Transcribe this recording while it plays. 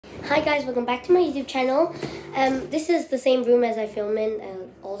Hi guys, welcome back to my YouTube channel. This is the same room as I film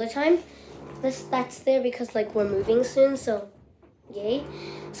in all the time. That's there because like we're moving soon, so yay.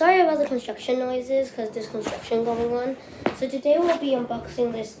 Sorry about the construction noises because there's construction going on. So today we'll be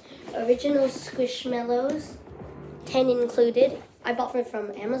unboxing this original Squishmallows, 10 included. I bought it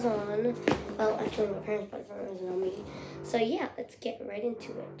from Amazon. Well, actually my parents bought it from Amazon, not me. So yeah, let's get right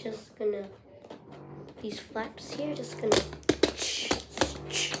into it. Just gonna, these flaps here, just gonna,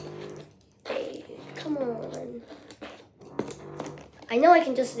 hey, come on. I know I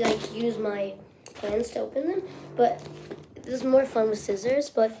can just like use my hands to open them, but this is more fun with scissors,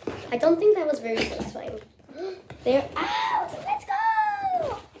 but I don't think that was very satisfying. They're out! Let's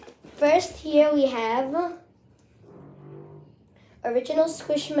go! First, here we have original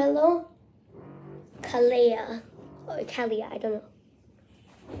Squishmallow Kalea, or Kalia, I don't know.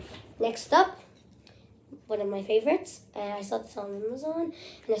 Next up, one of my favorites. I saw this on Amazon,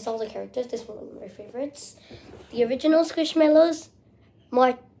 and I saw the characters. This one of my favorites. The original Squishmallows,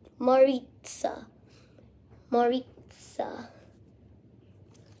 Maritza.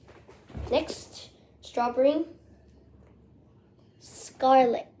 Next, Strawberry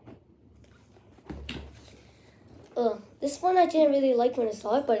Scarlet. This one I didn't really like when I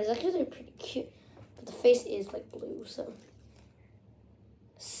saw it, but it's actually pretty cute. But the face is like blue, so.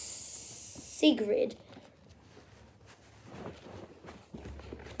 Sigrid.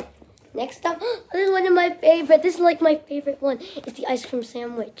 Next up, this is one of my favorite. This is like my favorite one. It's the ice cream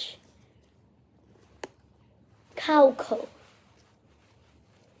sandwich. Cowco.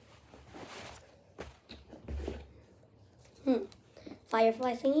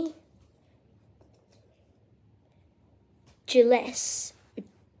 Firefly thingy. Gilles, I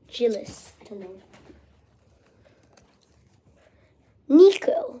don't know.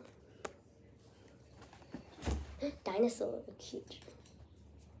 Nico. Dinosaur, cute.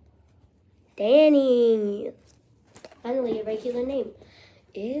 Danny. Finally, a regular name.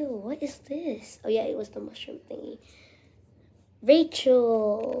 Ew, what is this? Oh yeah, it was the mushroom thingy.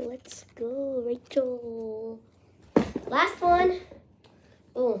 Rachel. Let's go, Rachel. Last one.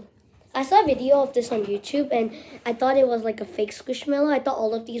 Oh, I saw a video of this on YouTube and I thought it was like a fake Squishmallow. I thought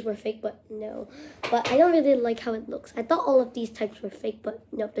all of these were fake, but no. But I don't really like how it looks. I thought all of these types were fake, but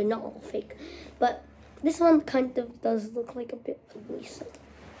no, they're not all fake. But this one kind of does look like a bit ugly, so.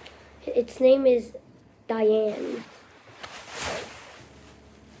 Its name is Diane.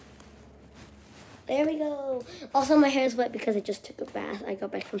 There we go. Also, my hair is wet because I just took a bath. I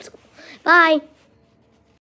got back from school. Bye.